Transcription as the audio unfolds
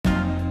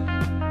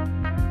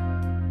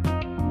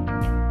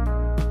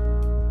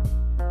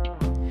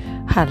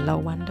Hello,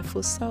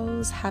 wonderful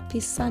souls.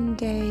 Happy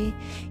Sunday.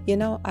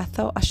 I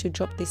thought I should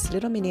drop this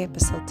little mini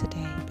episode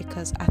today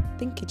because I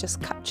think it just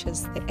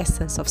captures the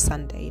essence of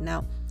Sunday.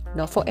 Now,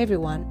 not for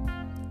everyone,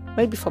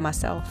 maybe for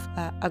myself.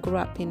 I grew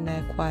up in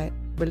a quite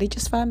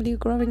religious family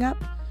growing up.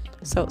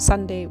 So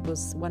Sunday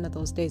was one of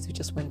those days we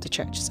just went to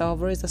church. So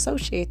I've always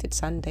associated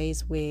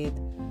Sundays with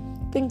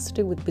things to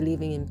do with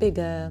believing in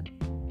bigger,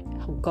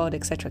 God,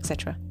 etc.,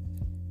 etc.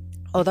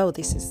 Although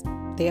this is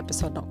the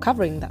episode not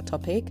covering that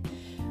topic,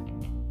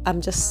 I'm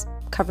just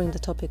covering the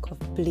topic of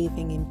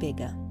believing in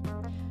bigger.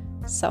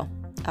 So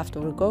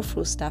after we go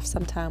through stuff,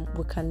 sometimes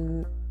we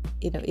can,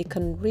 it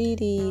can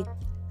really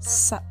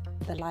suck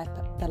the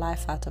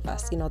life out of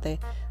us.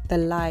 The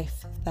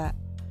life that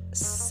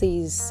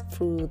sees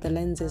through the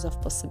lenses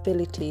of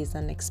possibilities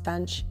and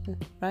expansion,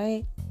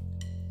 right?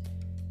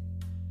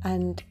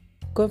 And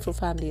going through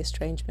family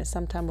estrangement,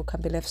 sometimes we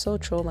can be left so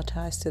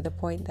traumatized to the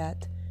point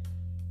that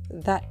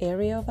that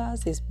area of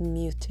us is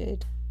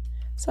muted.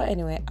 So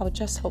anyway, I would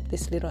just hope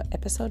this little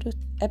episode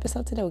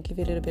today will give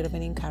you a little bit of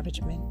an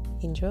encouragement.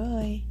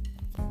 Enjoy.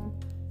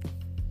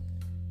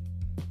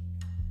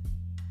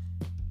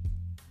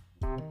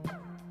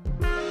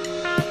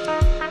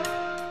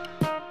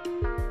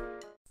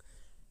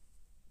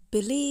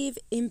 Believe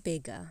in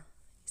bigger.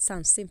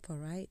 Sounds simple,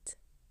 right?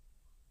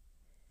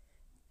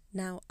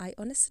 Now, I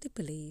honestly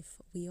believe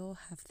we all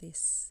have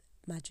this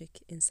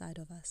magic inside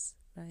of us,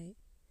 right?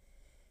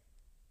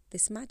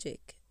 This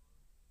magic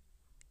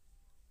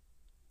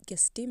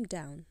gets dimmed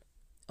down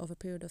over a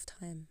period of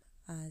time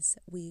as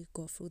we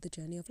go through the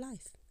journey of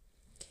life,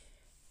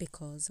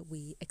 because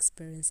we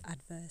experience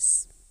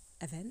adverse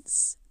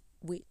events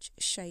which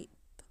shape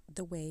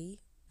the way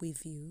we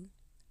view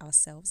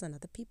ourselves and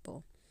other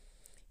people.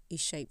 It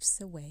shapes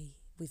the way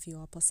we view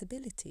our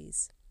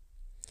possibilities,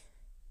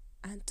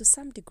 and to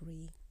some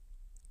degree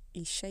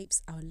it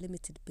shapes our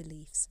limited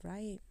beliefs,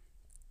 right?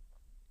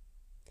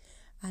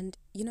 And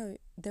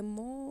the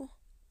more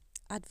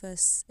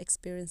adverse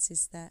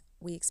experiences that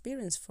we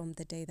experience from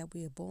the day that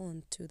we are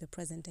born to the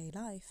present day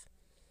life,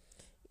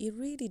 it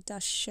really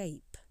does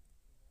shape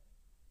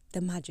the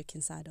magic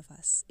inside of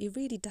us. It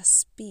really does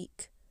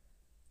speak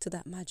to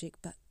that magic,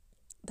 but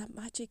that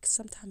magic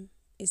sometimes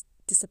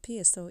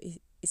disappears. So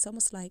it's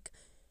almost like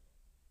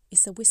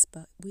it's a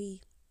whisper.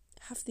 We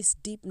have this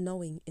deep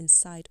knowing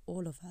inside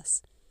all of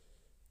us,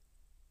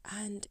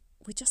 and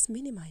we just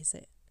minimize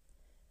it.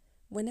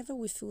 Whenever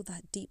we feel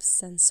that deep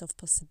sense of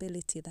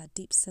possibility, that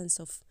deep sense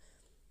of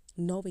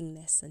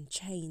knowingness and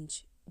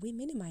change, we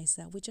minimize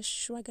that. We just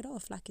shrug it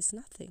off like it's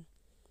nothing.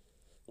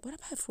 What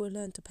about if we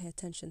learn to pay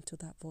attention to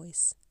that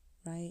voice,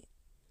 right?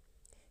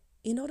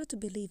 In order to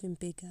believe in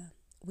bigger,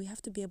 we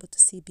have to be able to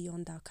see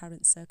beyond our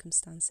current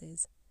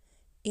circumstances.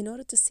 In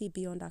order to see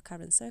beyond our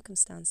current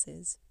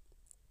circumstances,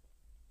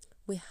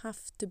 we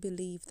have to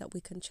believe that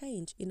we can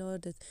change. In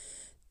order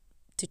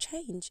to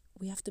change,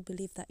 we have to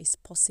believe that it's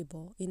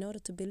possible. In order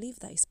to believe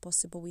that it's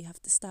possible, we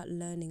have to start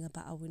learning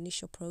about our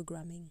initial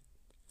programming,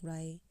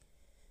 right?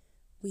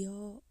 We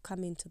all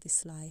come into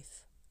this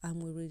life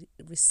and we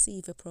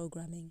receive a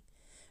programming.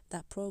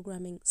 That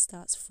programming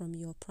starts from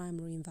your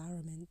primary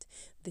environment.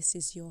 This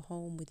is your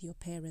home with your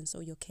parents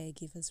or your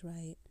caregivers,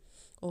 right?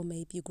 Or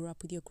maybe you grew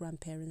up with your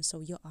grandparents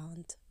or your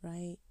aunt,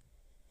 right?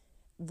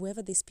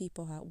 Whoever these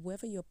people are,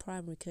 whoever your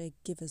primary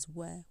caregivers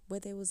were,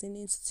 whether it was in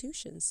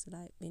institutions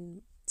like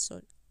in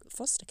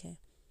foster care,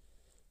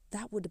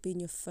 that would have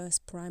been your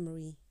first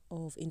primary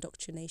of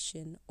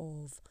indoctrination,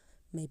 of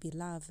maybe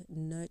love,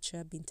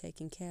 nurture, being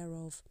taken care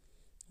of,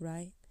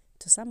 right?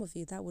 To some of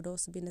you, that would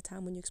also be the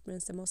time when you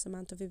experienced the most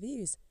amount of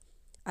abuse,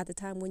 at the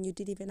time when you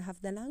didn't even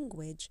have the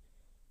language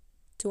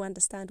to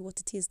understand what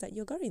it is that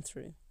you're going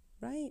through,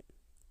 right?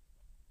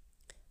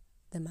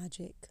 The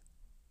magic,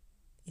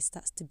 it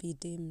starts to be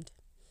dimmed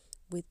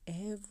with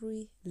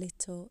every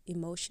little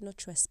emotional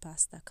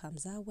trespass that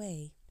comes our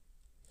way.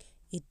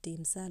 It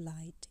dims the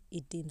light,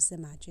 it dims the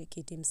magic,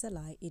 it dims the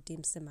light, it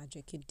dims the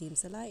magic, it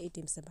dims the light, it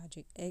dims the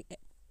magic.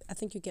 I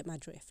think you get my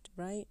drift,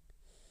 right?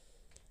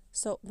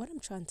 So what I'm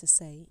trying to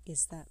say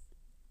is that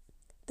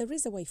there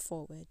is a way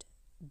forward,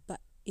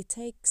 but it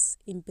takes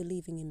in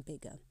believing in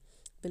bigger.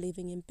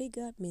 Believing in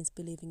bigger means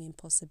believing in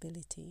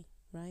possibility,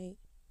 right?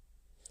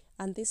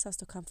 And this has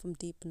to come from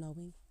deep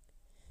knowing.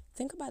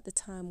 Think about the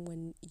time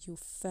when you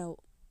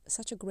felt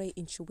such a great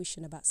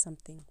intuition about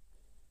something,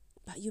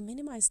 but you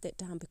minimized it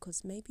down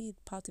because maybe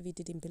part of you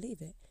didn't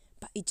believe it,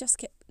 but it just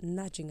kept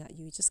nudging at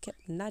you. It just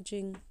kept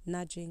nudging,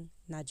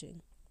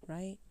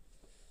 right?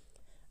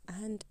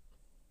 And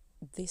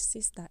this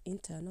is that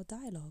internal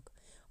dialogue.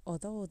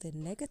 Although the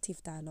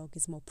negative dialogue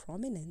is more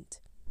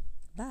prominent,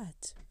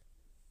 but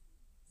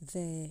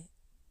the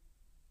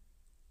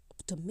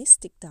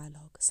optimistic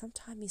dialogue,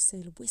 sometimes it's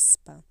a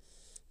whisper.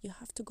 You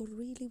have to go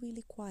really,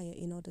 really quiet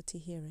in order to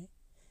hear it.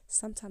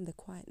 Sometimes the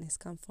quietness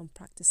comes from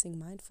practicing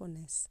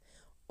mindfulness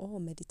or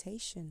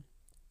meditation.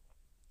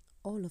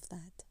 All of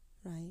that,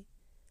 right?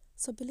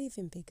 So believe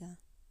in bigger.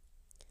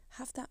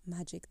 Have that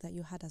magic that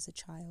you had as a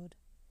child.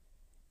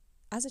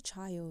 As a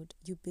child,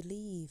 you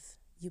believe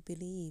you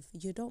believe.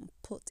 You don't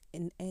put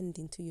an end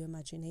into your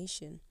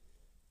imagination.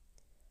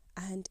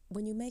 And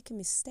when you make a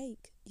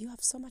mistake, you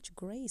have so much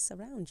grace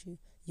around you.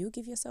 You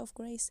give yourself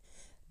grace.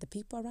 The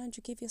people around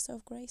you give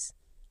yourself grace.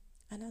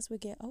 And as we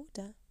get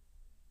older,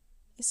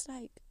 it's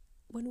like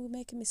when we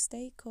make a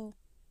mistake or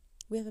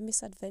we have a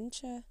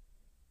misadventure,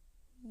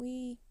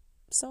 we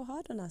so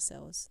hard on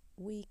ourselves.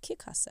 We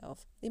kick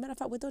ourselves. As a matter of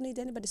fact, we don't need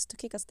anybody to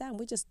kick us down.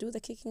 We just do the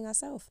kicking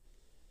ourselves.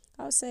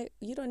 I would say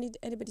you don't need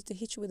anybody to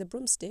hit you with a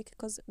broomstick,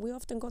 because we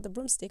often got the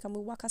broomstick and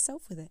we whack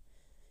ourselves with it.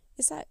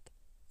 It's like,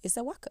 it's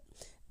a whack.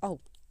 Oh,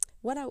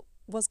 what I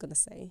was going to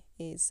say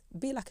is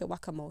be like a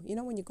whack-a-mole. You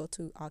know, when you go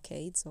to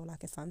arcades or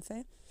like a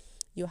fanfare,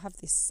 you have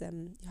this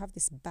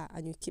bat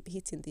and you keep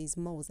hitting these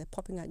moles. They're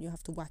popping out and you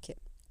have to whack it.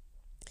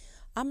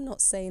 I'm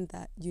not saying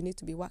that you need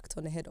to be whacked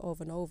on the head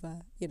over and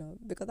over, you know,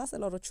 because that's a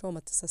lot of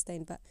trauma to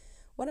sustain. But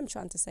what I'm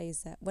trying to say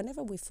is that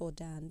whenever we fall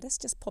down, let's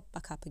just pop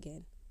back up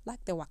again.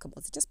 Like the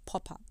whack-a-moles, they just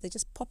pop up. They're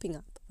just popping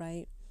up,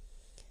 right?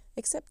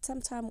 Except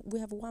sometimes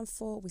we have one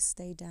fall, we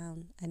stay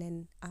down. And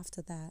then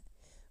after that,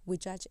 we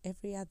judge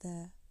every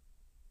other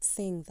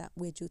thing that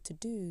we're due to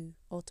do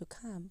or to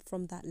come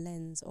from that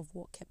lens of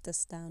what kept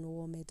us down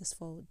or what made us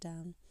fall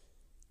down.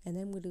 And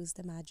then we lose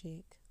the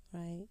magic,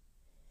 right?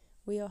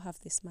 We all have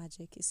this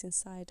magic. It's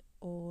inside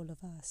all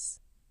of us.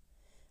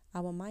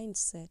 Our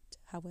mindset,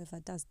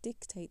 however, does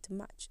dictate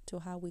much to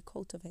how we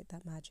cultivate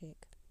that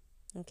magic,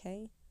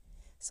 okay?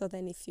 So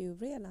then if you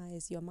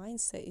realize your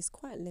mindset is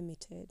quite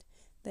limited,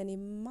 then it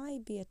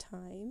might be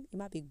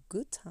a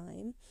good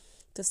time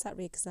to start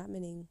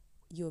re-examining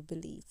your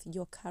belief,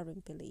 your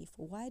current belief.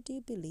 Why do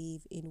you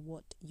believe in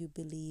what you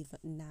believe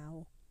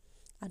now?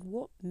 And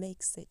what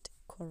makes it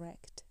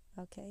correct,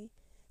 okay?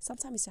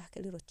 Sometimes it's like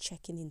a little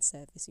checking-in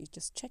service. You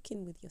just check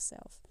in with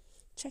yourself,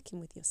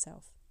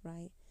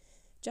 right?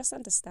 Just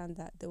understand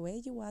that the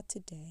way you are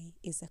today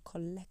is a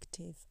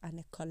collective and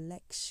a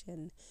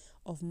collection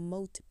of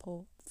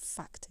multiple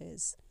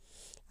factors.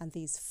 And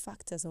these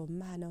factors, oh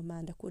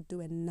man, they could do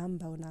a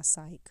number on our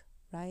psyche,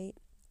 right?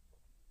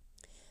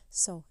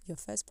 So your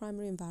first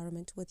primary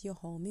environment with your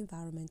home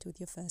environment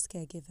with your first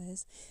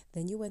caregivers.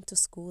 Then you went to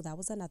school. That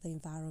was another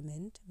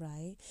environment,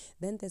 right?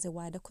 Then there's a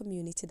wider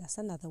community. That's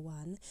another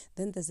one.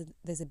 Then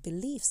there's a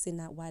beliefs in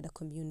that wider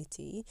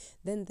community.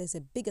 Then there's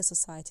a bigger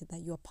society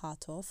that you're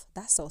part of.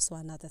 That's also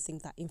another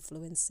thing that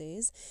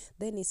influences.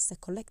 Then it's a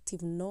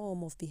collective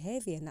norm of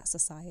behavior in that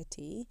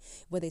society,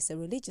 whether it's a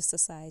religious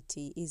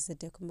society, is a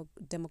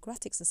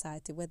democratic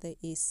society, whether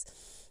it's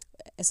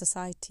a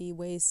society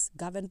where it's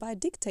governed by a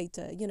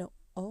dictator, you know.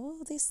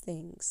 All these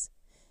things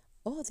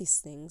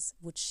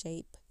would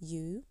shape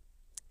you,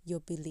 your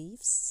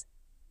beliefs,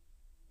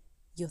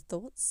 your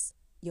thoughts,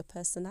 your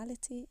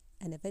personality,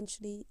 and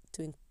eventually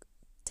to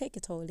take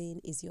it all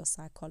in is your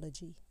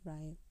psychology,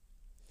 right?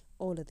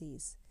 All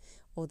these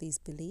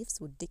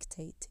beliefs would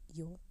dictate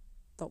your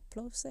thought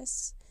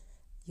process.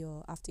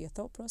 After your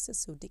thought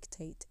process will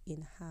dictate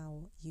in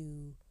how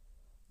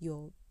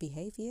your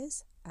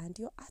behaviors and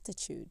your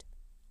attitude,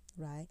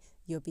 right?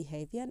 Your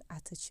behavior and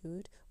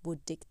attitude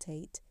would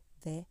dictate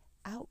the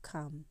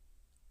outcome,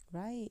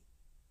 right?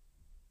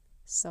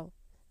 So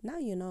now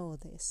you know all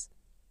this.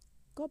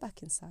 Go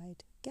back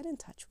inside, get in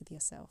touch with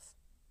yourself.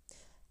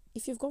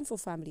 If you've gone through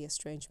family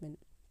estrangement,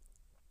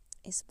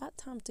 it's about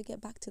time to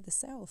get back to the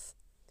self,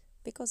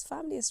 because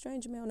family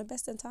estrangement on the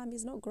best of time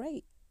is not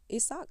great.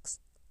 It sucks,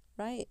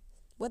 right?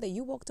 Whether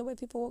you walked away,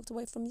 people walked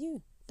away from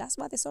you. That's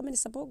why there's so many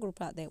support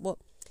groups out there. Well,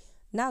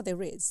 now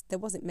there is. There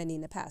wasn't many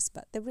in the past,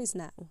 but there is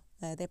now.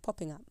 They're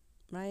popping up,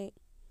 right?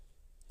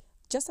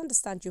 Just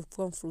understand you've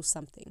gone through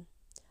something.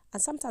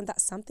 And sometimes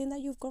that something that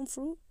you've gone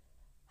through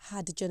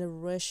had a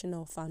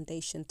generational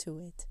foundation to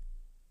it,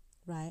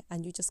 right?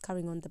 And you're just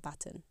carrying on the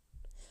baton.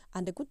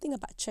 And the good thing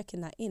about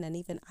checking that in and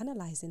even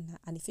analysing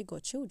that, and if you've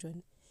got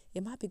children,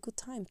 it might be a good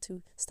time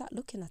to start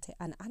looking at it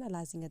and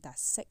analysing it,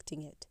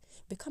 dissecting it.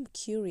 Become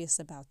curious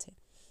about it.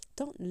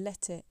 Don't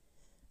let it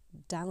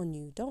down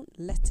you. Don't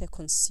let it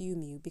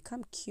consume you.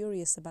 Become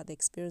curious about the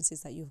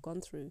experiences that you've gone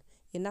through,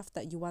 enough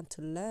that you want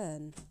to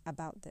learn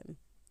about them,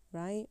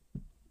 right?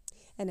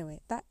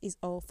 Anyway, that is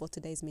all for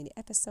today's mini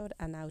episode,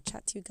 and I'll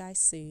chat to you guys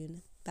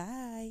soon.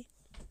 Bye.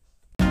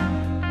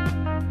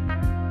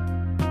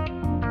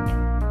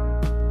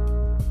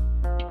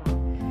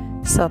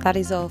 So that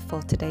is all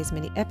for today's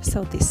mini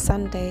episode this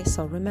Sunday.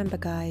 So remember,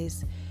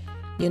 guys,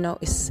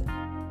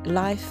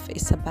 life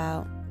is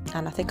about,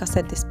 and I think I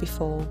said this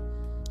before,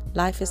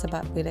 life is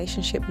about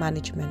relationship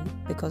management,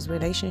 because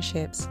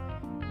relationships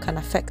can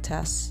affect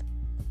us,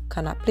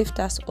 can uplift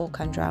us, or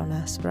can drown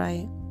us,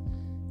 right?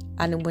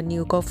 And when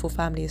you go for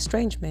family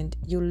estrangement,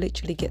 you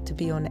literally get to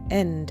be on the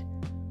end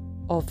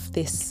of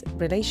this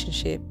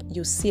relationship.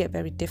 You see it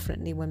very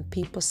differently when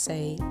people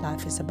say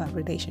life is about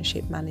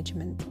relationship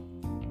management.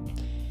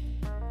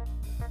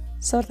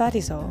 So that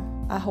is all.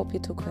 I hope you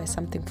took away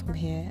something from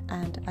here,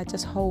 and I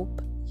just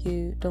hope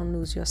you don't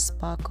lose your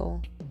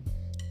sparkle.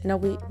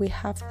 We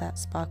have that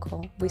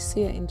sparkle. We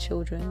see it in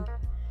children,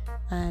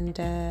 and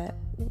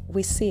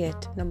we see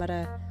it no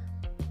matter,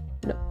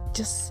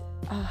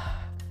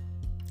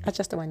 I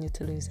just don't want you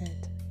to lose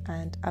it.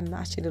 And I'm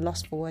actually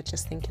lost for words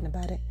just thinking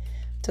about it.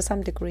 To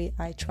some degree,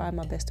 I try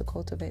my best to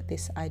cultivate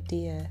this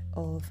idea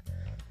of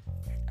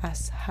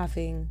us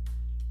having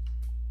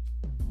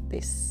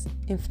this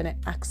infinite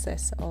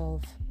access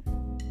of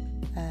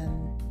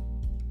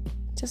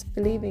just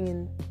believing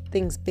in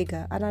things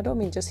bigger. And I don't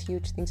mean just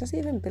huge things, just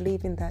even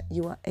believing that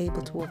you are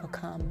able to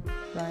overcome,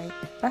 right?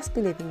 That's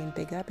believing in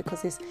bigger,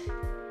 because it's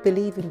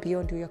believing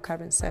beyond your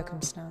current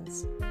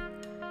circumstance.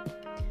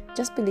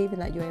 Just believing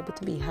that you're able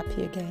to be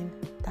happy again,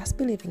 that's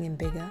believing in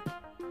bigger,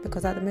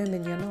 because at the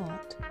moment you're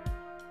not.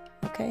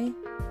 Okay?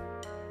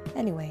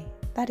 Anyway,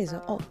 that is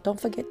all. Oh, don't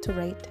forget to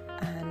rate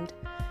and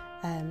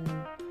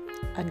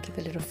give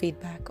a little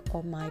feedback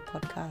on my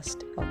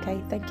podcast.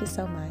 Okay? Thank you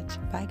so much.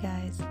 Bye,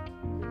 guys.